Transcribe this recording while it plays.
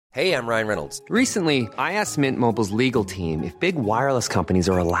Hey, I'm Ryan Reynolds. Recently, I asked Mint Mobile's legal team if big wireless companies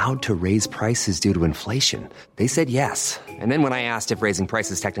are allowed to raise prices due to inflation. They said yes. And then when I asked if raising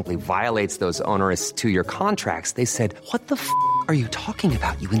prices technically violates those onerous two-year contracts, they said, "What the f*** are you talking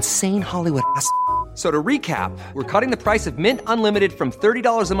about, you insane Hollywood ass?" So to recap, we're cutting the price of Mint Unlimited from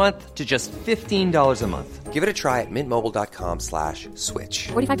 $30 a month to just $15 a month. Give it a try at mintmobile.com/switch.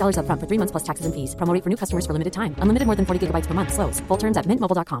 $45 up front for 3 months plus taxes and fees. Promo rate for new customers for limited time. Unlimited more than 40 gigabytes per month. Slows full terms at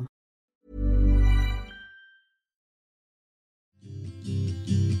mintmobile.com.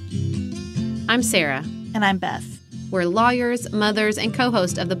 I'm Sarah. And I'm Beth. We're lawyers, mothers, and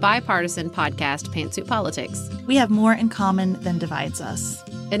co-host of the bipartisan podcast Pantsuit Politics. We have more in common than divides us.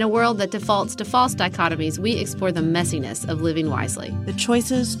 In a world that defaults to false dichotomies, we explore the messiness of living wisely. The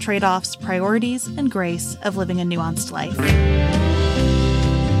choices, trade-offs, priorities, and grace of living a nuanced life.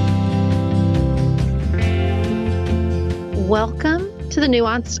 Welcome to the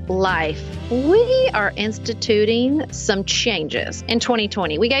Nuanced Life. We are instituting some changes in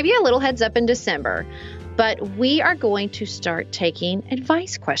 2020. We gave you a little heads up in December, but we are going to start taking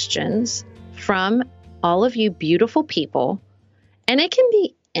advice questions from all of you beautiful people. And it can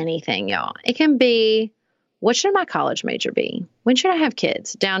be anything, y'all. It can be, what should my college major be? When should I have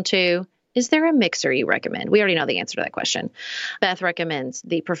kids? Down to, is there a mixer you recommend? We already know the answer to that question. Beth recommends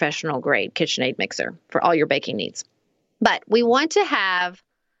the professional grade KitchenAid mixer for all your baking needs. But we want to have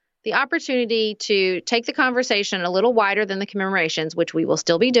the opportunity to take the conversation a little wider than the commemorations, which we will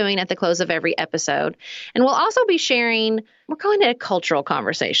still be doing at the close of every episode. And we'll also be sharing, we're calling it a cultural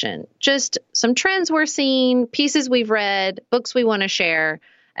conversation, just some trends we're seeing, pieces we've read, books we want to share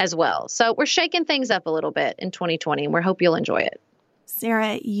as well. So we're shaking things up a little bit in 2020, and we hope you'll enjoy it.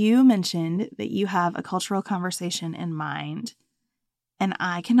 Sarah, you mentioned that you have a cultural conversation in mind, and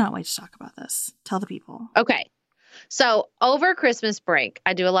I cannot wait to talk about this. Tell the people. Okay. So over Christmas break,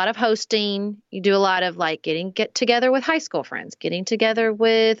 I do a lot of hosting. You do a lot of get together with high school friends, getting together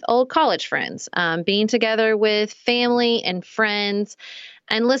with old college friends, being together with family and friends.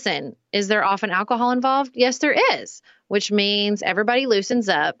 And listen, is there often alcohol involved? Yes, there is, which means everybody loosens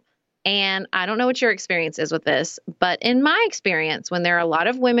up. And I don't know what your experience is with this, but in my experience, when there are a lot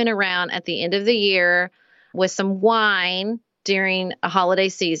of women around at the end of the year with some wine during a holiday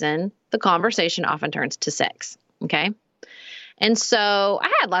season, the conversation often turns to sex. Okay. And so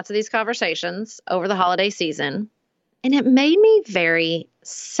I had lots of these conversations over the holiday season, and it made me very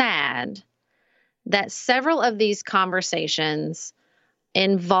sad that several of these conversations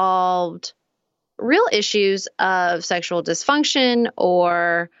involved real issues of sexual dysfunction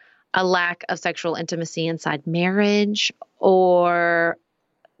or a lack of sexual intimacy inside marriage or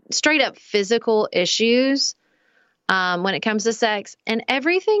straight up physical issues when it comes to sex. And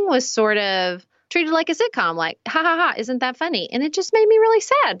everything was sort of treated like a sitcom, like, ha, ha, ha, isn't that funny? And it just made me really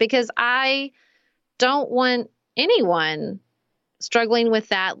sad because I don't want anyone struggling with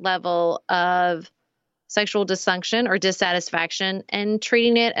that level of sexual dysfunction or dissatisfaction and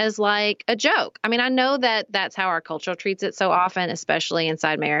treating it as like a joke. I mean, I know that that's how our culture treats it so often, especially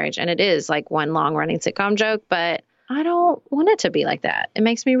inside marriage. And it is like one long running sitcom joke, but I don't want it to be like that. It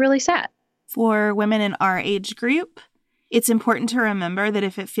makes me really sad. For women in our age group, it's important to remember that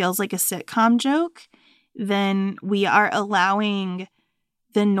if it feels like a sitcom joke, then we are allowing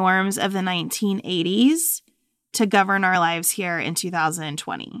the norms of the 1980s to govern our lives here in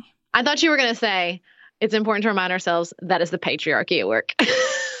 2020. I thought you were going to say it's important to remind ourselves that is the patriarchy at work, which is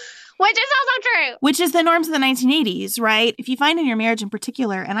also true. Which is the norms of the 1980s, right? If you find in your marriage in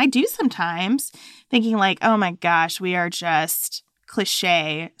particular, and I do sometimes, thinking like, oh my gosh, we are just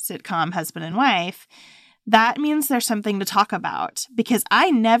cliche sitcom husband and wife, that means there's something to talk about, because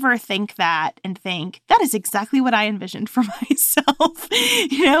I never think that and think that is exactly what I envisioned for myself.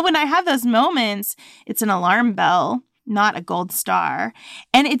 When I have those moments, it's an alarm bell, not a gold star.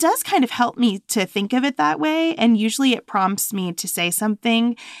 And it does kind of help me to think of it that way. And usually it prompts me to say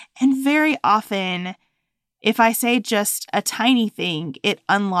something. And very often, if I say just a tiny thing, it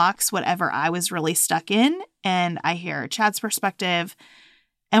unlocks whatever I was really stuck in. And I hear Chad's perspective,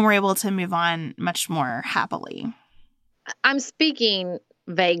 and we're able to move on much more happily. I'm speaking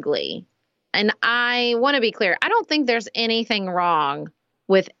vaguely, and I want to be clear. I don't think there's anything wrong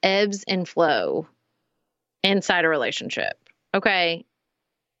with ebbs and flow inside a relationship. Okay?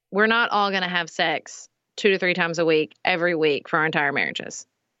 We're not all going to have sex 2 to 3 times a week, every week for our entire marriages.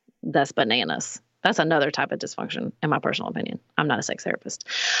 That's bananas. That's another type of dysfunction, in my personal opinion. I'm not a sex therapist.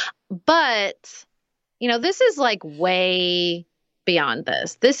 But, this is like way beyond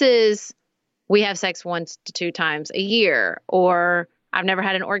this. This is, we have sex 1 to 2 times a year, or I've never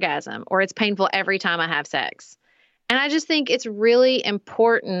had an orgasm, or it's painful every time I have sex. And I just think it's really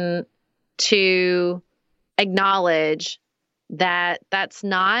important to acknowledge that that's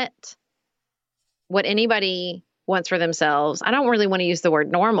not what anybody wants for themselves. I don't really want to use the word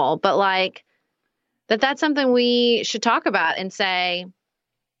normal, but like that's something we should talk about and say,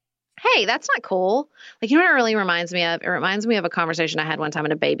 hey, that's not cool. Like, you know what it really reminds me of? It reminds me of a conversation I had one time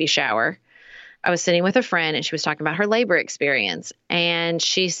in a baby shower. I was sitting with a friend and she was talking about her labor experience. And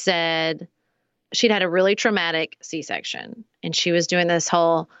she said she'd had a really traumatic C-section. And she was doing this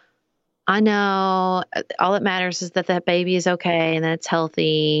whole, I know, all that matters is that the baby is okay and that it's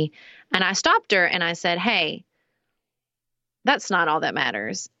healthy. And I stopped her and I said, hey, that's not all that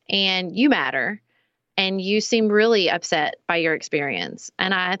matters. And you matter. And you seem really upset by your experience.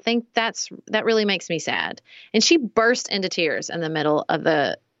 And I think that really makes me sad. And she burst into tears in the middle of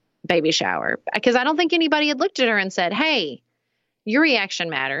the baby shower because I don't think anybody had looked at her and said, hey, your reaction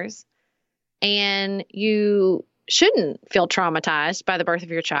matters. And you shouldn't feel traumatized by the birth of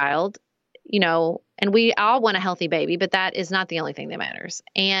your child, you know, and we all want a healthy baby, but that is not the only thing that matters.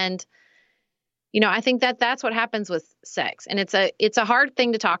 And, you know, I think that that's what happens with sex. And it's a hard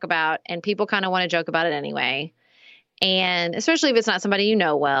thing to talk about, and people kind of want to joke about it anyway. And especially if it's not somebody you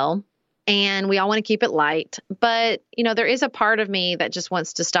know well, and we all want to keep it light. But, you know, there is a part of me that just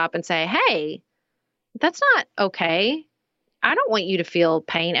wants to stop and say, hey, that's not okay. I don't want you to feel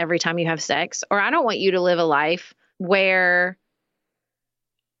pain every time you have sex, or I don't want you to live a life where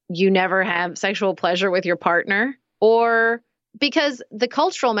you never have sexual pleasure with your partner, or because the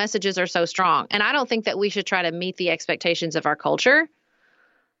cultural messages are so strong. And I don't think that we should try to meet the expectations of our culture,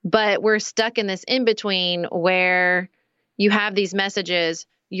 but we're stuck in this in between where you have these messages,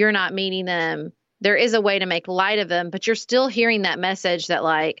 you're not meeting them. There is a way to make light of them, but you're still hearing that message that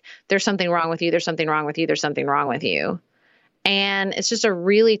like, there's something wrong with you. There's something wrong with you. There's something wrong with you. And it's just a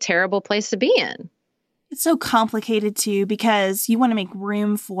really terrible place to be in. It's so complicated, too, because you want to make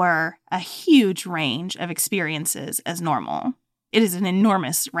room for a huge range of experiences as normal. It is an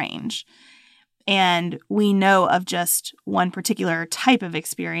enormous range. And we know of just one particular type of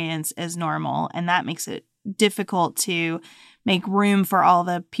experience as normal, and that makes it difficult to make room for all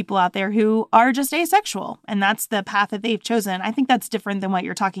the people out there who are just asexual. And that's the path that they've chosen. I think that's different than what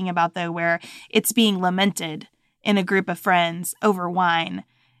you're talking about, though, where it's being lamented in a group of friends over wine,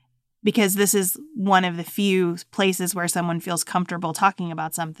 because this is one of the few places where someone feels comfortable talking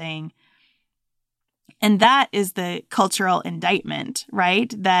about something. And that is the cultural indictment,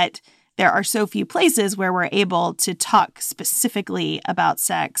 right? That there are so few places where we're able to talk specifically about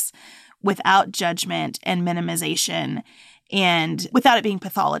sex without judgment and minimization and without it being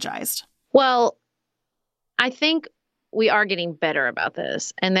pathologized. Well, I think we are getting better about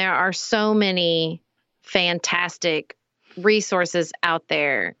this. And there are so many fantastic resources out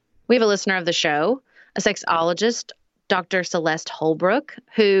there. We have a listener of the show, a sexologist, Dr. Celeste Holbrook,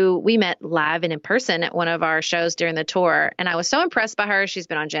 who we met live and in person at one of our shows during the tour. And I was so impressed by her. She's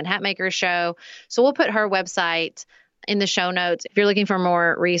been on Jen Hatmaker's show. So we'll put her website in the show notes. If you're looking for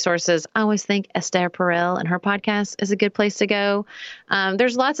more resources, I always think Esther Perel and her podcast is a good place to go.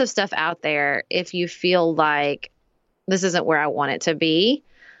 There's lots of stuff out there if you feel like this isn't where I want it to be.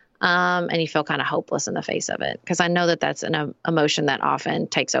 And you feel kind of hopeless in the face of it. Because I know that that's an emotion that often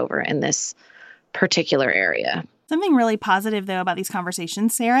takes over in this particular area. Something really positive, though, about these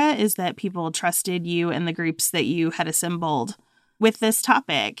conversations, Sarah, is that people trusted you and the groups that you had assembled with this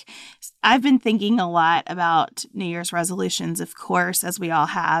topic. I've been thinking a lot about New Year's resolutions, of course, as we all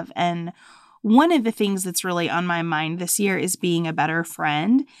have. And one of the things that's really on my mind this year is being a better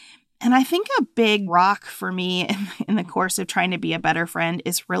friend. And I think a big rock for me in the course of trying to be a better friend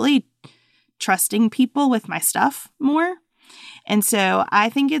is really trusting people with my stuff more. And so I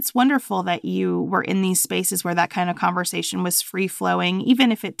think it's wonderful that you were in these spaces where that kind of conversation was free flowing,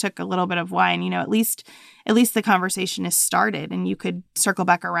 even if it took a little bit of wine. You know, at least the conversation is started and you could circle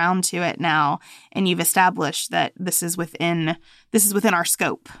back around to it now, and you've established that this is within our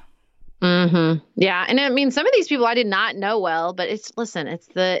scope. Mm-hmm. Yeah. And I mean, some of these people I did not know well, but it's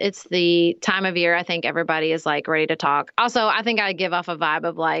the time of year. I think everybody is like ready to talk. Also, I think I give off a vibe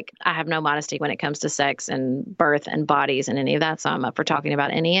of like, I have no modesty when it comes to sex and birth and bodies and any of that. So I'm up for talking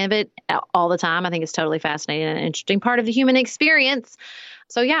about any of it all the time. I think it's totally fascinating and an interesting part of the human experience.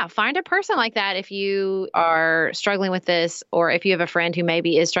 So yeah, find a person like that if you are struggling with this, or if you have a friend who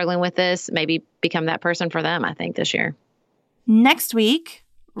maybe is struggling with this, maybe become that person for them, I think, this year. Next week,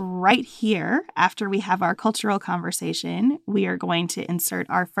 right here, after we have our cultural conversation, we are going to insert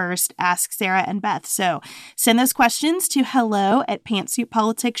our first Ask Sarah and Beth. So send those questions to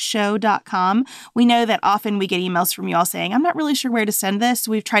hello@pantsuitpoliticsshow.com. We know that often we get emails from you all saying, I'm not really sure where to send this.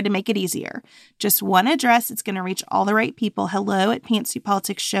 So we've tried to make it easier. Just one address. It's going to reach all the right people.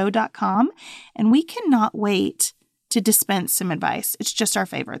 hello@pantsuitpoliticsshow.com. And we cannot wait to dispense some advice. It's just our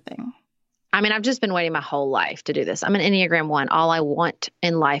favorite thing. I mean, I've just been waiting my whole life to do this. I'm an Enneagram 1. All I want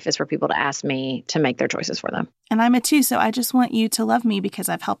in life is for people to ask me to make their choices for them. And I'm a 2, so I just want you to love me because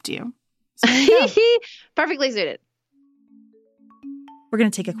I've helped you. So there you go. Perfectly suited. We're going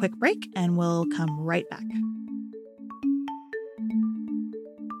to take a quick break and we'll come right back.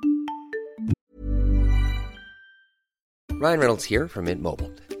 Ryan Reynolds here from Mint Mobile.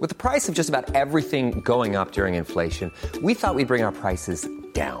 With the price of just about everything going up during inflation, we thought we'd bring our prices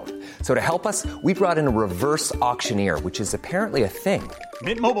down. So to help us, we brought in a reverse auctioneer, which is apparently a thing.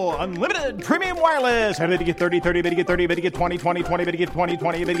 Mint Mobile Unlimited Premium Wireless. How to get 30, 30, bit to get 30, bit to get 20, 20, 20, bit to get 20,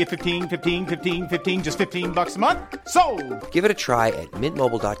 20, bit to get 15, 15, 15, 15, just $15 a month? Sold! Give it a try at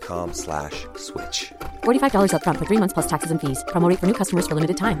mintmobile.com/switch. $45 up front for 3 months plus taxes and fees. Promo rate for new customers for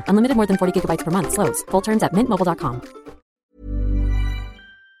limited time. Unlimited more than 40 gigabytes per month. Slows full terms at mintmobile.com.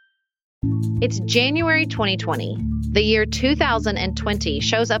 It's January 2020. The year 2020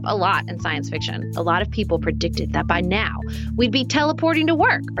 shows up a lot in science fiction. A lot of people predicted that by now we'd be teleporting to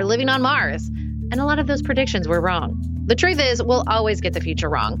work or living on Mars. And a lot of those predictions were wrong. The truth is, we'll always get the future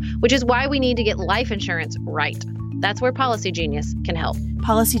wrong, which is why we need to get life insurance right. That's where Policy Genius can help.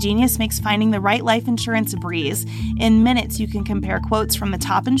 Policy Genius makes finding the right life insurance a breeze. In minutes, you can compare quotes from the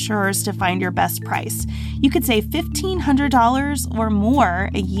top insurers to find your best price. You could save $1,500 or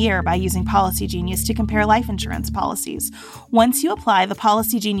more a year by using Policy Genius to compare life insurance policies. Once you apply, the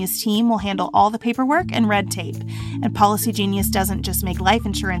Policy Genius team will handle all the paperwork and red tape. And Policy Genius doesn't just make life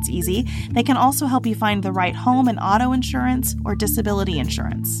insurance easy, they can also help you find the right home and auto insurance or disability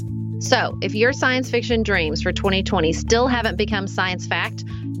insurance. So, if your science fiction dreams for 2020 still haven't become science fact,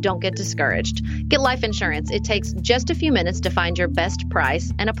 don't get discouraged. Get life insurance. It takes just a few minutes to find your best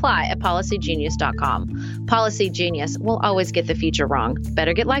price and apply at policygenius.com. Policy Genius will always get the future wrong.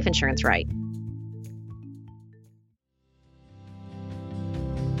 Better get life insurance right.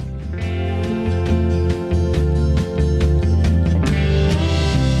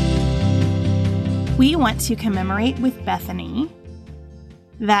 We want to commemorate with Bethany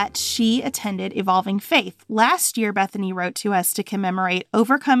that she attended Evolving Faith. Last year, Bethany wrote to us to commemorate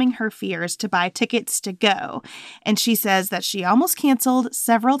overcoming her fears to buy tickets to go. And she says that she almost canceled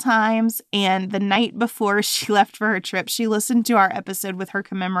several times. And the night before she left for her trip, she listened to our episode with her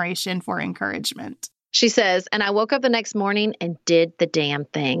commemoration for encouragement. She says, and I woke up the next morning and did the damn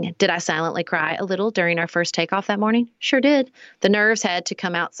thing. Did I silently cry a little during our first takeoff that morning? Sure did. The nerves had to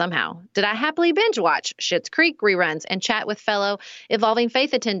come out somehow. Did I happily binge watch Schitt's Creek reruns and chat with fellow Evolving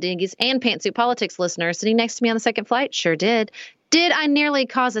Faith attendees and Pantsuit Politics listeners sitting next to me on the second flight? Sure did. Did I nearly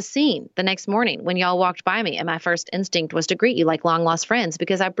cause a scene the next morning when y'all walked by me and my first instinct was to greet you like long-lost friends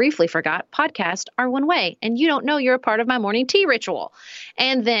because I briefly forgot podcasts are one way and you don't know you're a part of my morning tea ritual?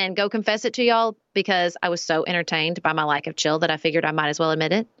 And then go confess it to y'all because I was so entertained by my lack of chill that I figured I might as well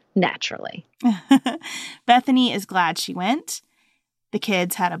admit it? Naturally. Bethany is glad she went. The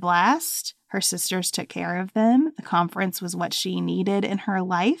kids had a blast. Her sisters took care of them. The conference was what she needed in her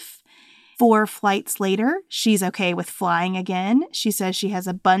life. 4 flights later, she's okay with flying again. She says she has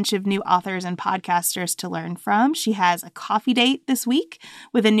a bunch of new authors and podcasters to learn from. She has a coffee date this week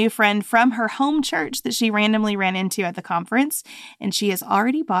with a new friend from her home church that she randomly ran into at the conference, and she has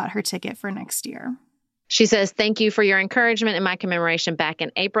already bought her ticket for next year. She says, thank you for your encouragement in my commemoration back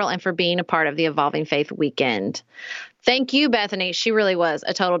in April and for being a part of the Evolving Faith weekend. Thank you, Bethany. She really was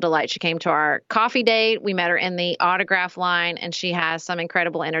a total delight. She came to our coffee date. We met her in the autograph line, and she has some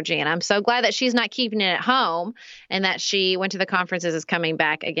incredible energy. And I'm so glad that she's not keeping it at home and that she went to the conferences, is coming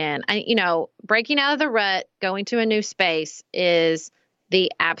back again. Breaking out of the rut, going to a new space is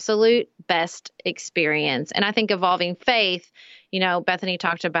the absolute best experience. And I think Evolving Faith, Bethany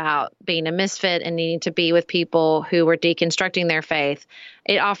talked about being a misfit and needing to be with people who were deconstructing their faith.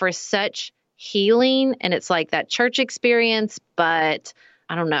 It offers such healing, and it's like that church experience, but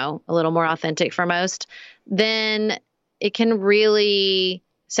I don't know, a little more authentic for most. Then it can really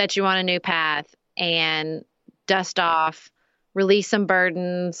set you on a new path and dust off, release some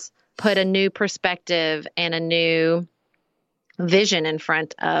burdens, put a new perspective and a new vision in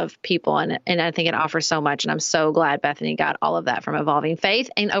front of people. And I think it offers so much. And I'm so glad Bethany got all of that from Evolving Faith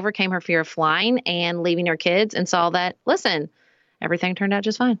and overcame her fear of flying and leaving her kids and saw that, listen, everything turned out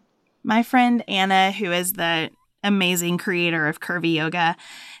just fine. My friend Anna, who is the amazing creator of curvy yoga,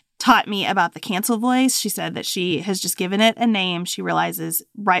 taught me about the cancel voice. She said that she has just given it a name. She realizes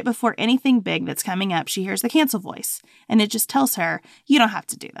right before anything big that's coming up, she hears the cancel voice. And it just tells her, you don't have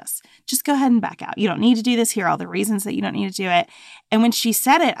to do this. Just go ahead and back out. You don't need to do this. Here are all the reasons that you don't need to do it. And when she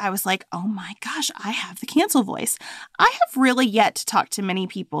said it, I was like, oh my gosh, I have the cancel voice. I have really yet to talk to many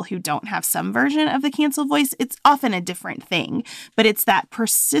people who don't have some version of the cancel voice. It's often a different thing, but it's that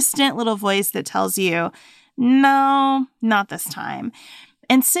persistent little voice that tells you, no, not this time.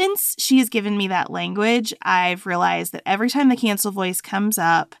 And since she has given me that language, I've realized that every time the cancel voice comes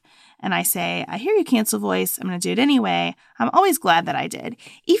up and I say, I hear you, cancel voice, I'm going to do it anyway, I'm always glad that I did.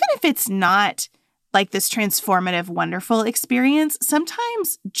 Even if it's not like this transformative, wonderful experience,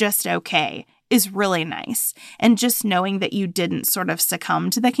 sometimes just okay is really nice. And just knowing that you didn't sort of succumb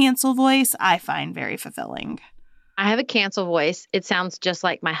to the cancel voice, I find very fulfilling. I have a cancel voice. It sounds just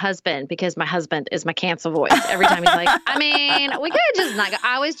like my husband because my husband is my cancel voice. Every time he's like, I mean, we could just not go.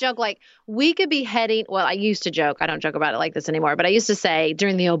 I always joke like we could be heading. Well, I used to joke. I don't joke about it like this anymore. But I used to say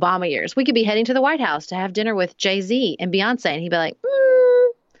during the Obama years, we could be heading to the White House to have dinner with Jay-Z and Beyonce. And he'd be like,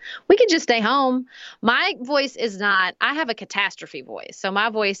 we could just stay home. My voice is not, I have a catastrophe voice. So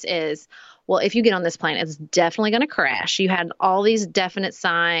my voice is, well, if you get on this plane, it's definitely going to crash. You had all these definite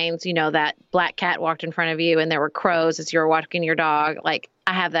signs, you know, that black cat walked in front of you and there were crows as you were walking your dog. Like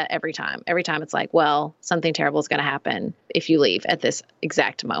I have that every time. Every time it's like, well, something terrible is going to happen if you leave at this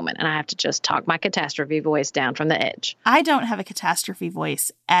exact moment. And I have to just talk my catastrophe voice down from the edge. I don't have a catastrophe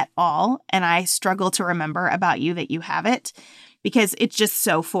voice at all. And I struggle to remember about you that you have it, because it's just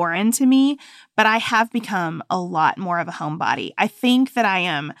so foreign to me. But I have become a lot more of a homebody. I think that I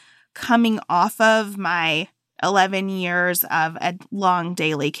am coming off of my 11 years of a long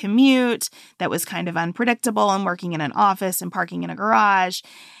daily commute that was kind of unpredictable and working in an office and parking in a garage.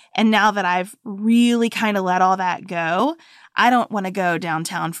 And now that I've really kind of let all that go, I don't want to go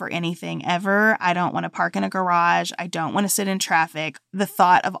downtown for anything ever. I don't want to park in a garage. I don't want to sit in traffic. The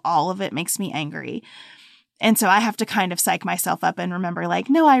thought of all of it makes me angry. And so I have to kind of psych myself up and remember like,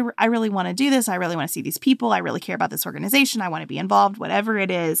 no, I really want to do this. I really want to see these people. I really care about this organization. I want to be involved, whatever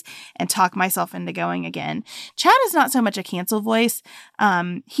it is, and talk myself into going again. Chad is not so much a cancel voice.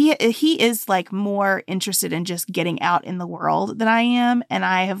 He is like more interested in just getting out in the world than I am. And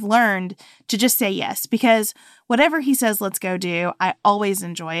I have learned to just say yes, because whatever he says, let's go do, I always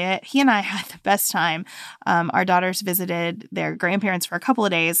enjoy it. He and I had the best time. Our daughters visited their grandparents for a couple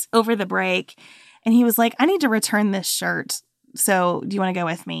of days over the break. And he was like, I need to return this shirt. So do you want to go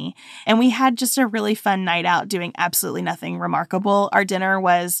with me? And we had just a really fun night out doing absolutely nothing remarkable. Our dinner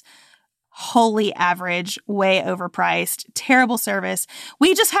was wholly average, way overpriced, terrible service.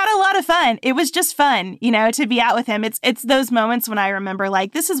 We just had a lot of fun. It was just fun, you know, to be out with him. It's those moments when I remember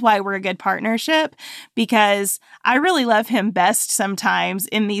like, this is why we're a good partnership, because I really love him best sometimes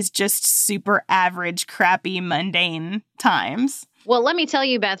in these just super average, crappy, mundane times. Well, let me tell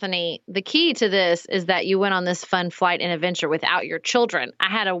you, Bethany, the key to this is that you went on this fun flight and adventure without your children. I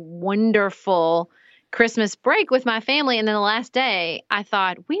had a wonderful Christmas break with my family. And then the last day, I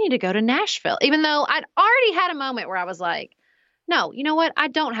thought, we need to go to Nashville, even though I'd already had a moment where I was like, no, you know what? I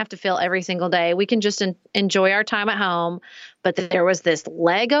don't have to fill every single day. We can just enjoy our time at home. But there was this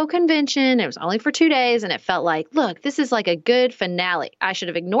Lego convention. It was only for 2 days. And it felt like, look, this is like a good finale. I should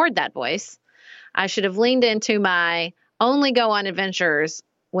have ignored that voice. I should have leaned into my only go on adventures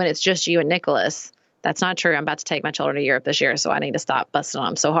when it's just you and Nicholas. That's not true. I'm about to take my children to Europe this year, so I need to stop busting on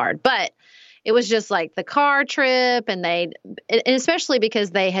them so hard. But it was just like the car trip, and especially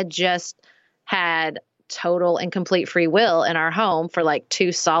because they had just had total and complete free will in our home for like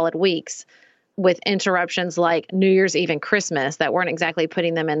 2 solid weeks with interruptions like New Year's Eve and Christmas that weren't exactly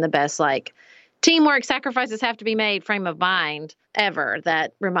putting them in the best like teamwork, sacrifices have to be made frame of mind ever.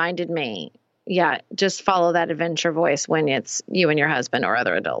 That reminded me, yeah, just follow that adventure voice when it's you and your husband or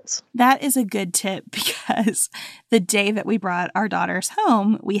other adults. That is a good tip, because the day that we brought our daughters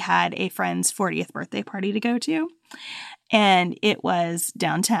home, we had a friend's 40th birthday party to go to. And it was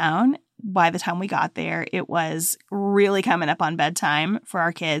downtown. By the time we got there, it was really coming up on bedtime for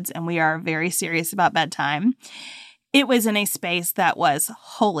our kids, and we are very serious about bedtime. It was in a space that was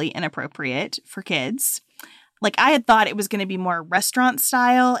wholly inappropriate for kids. Like, I had thought it was going to be more restaurant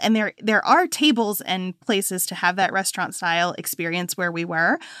style, and there are tables and places to have that restaurant style experience where we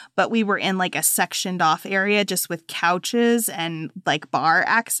were, but we were in like a sectioned off area just with couches and like bar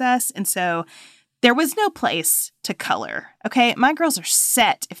access. And so there was no place to color. Okay, my girls are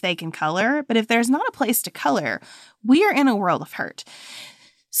set if they can color, but if there's not a place to color, we are in a world of hurt.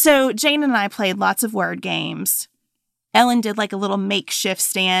 So Jane and I played lots of word games. Ellen did like a little makeshift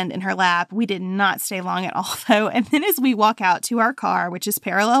stand in her lap. We did not stay long at all, though. And then as we walk out to our car, which is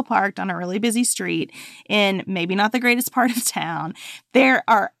parallel parked on a really busy street in maybe not the greatest part of town, there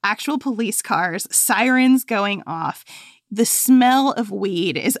are actual police cars, sirens going off. The smell of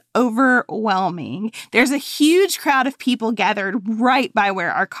weed is overwhelming. There's a huge crowd of people gathered right by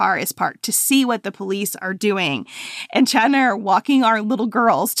where our car is parked to see what the police are doing. And Chad and I are walking our little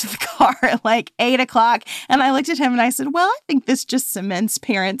girls to the car at like 8 o'clock. And I looked at him and I said, well, I think this just cements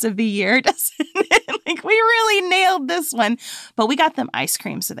Parents of the Year, doesn't it? Like, we really nailed this one. But we got them ice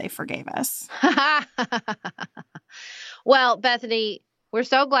cream, so they forgave us. Well, Bethany, we're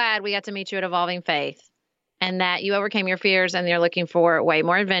so glad we got to meet you at Evolving Faith, and that you overcame your fears and you're looking for way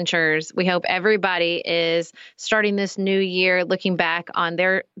more adventures. We hope everybody is starting this new year looking back on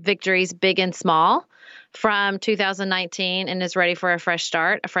their victories, big and small, from 2019 and is ready for a fresh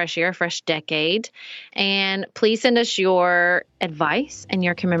start, a fresh year, a fresh decade. And please send us your advice and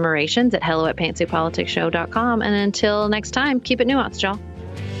your commemorations at hello@pantsuitpoliticsshow.com. And until next time, keep it nuanced, y'all.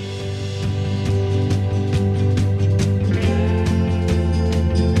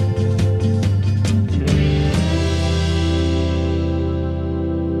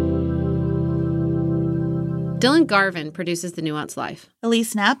 Dylan Garvin produces The Nuanced Life.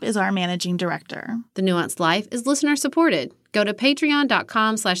 Elise Knapp is our managing director. The Nuanced Life is listener-supported. Go to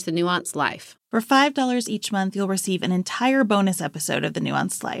patreon.com/thenuancedlife. For $5 each month, you'll receive an entire bonus episode of The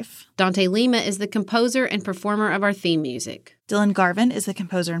Nuanced Life. Dante Lima is the composer and performer of our theme music. Dylan Garvin is the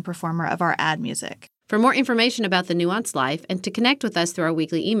composer and performer of our ad music. For more information about The Nuanced Life and to connect with us through our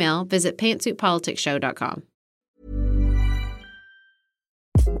weekly email, visit pantsuitpoliticsshow.com.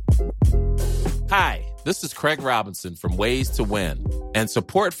 Hi, this is Craig Robinson from Ways to Win, and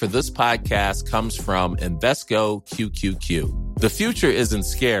support for this podcast comes from Invesco QQQ. The future isn't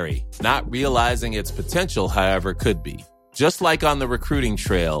scary. Not realizing its potential, however, could be. Just like on the recruiting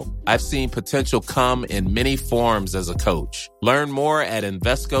trail, I've seen potential come in many forms as a coach. Learn more at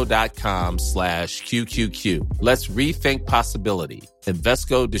Invesco.com/QQQ. Let's rethink possibility.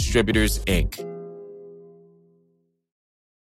 Invesco Distributors, Inc.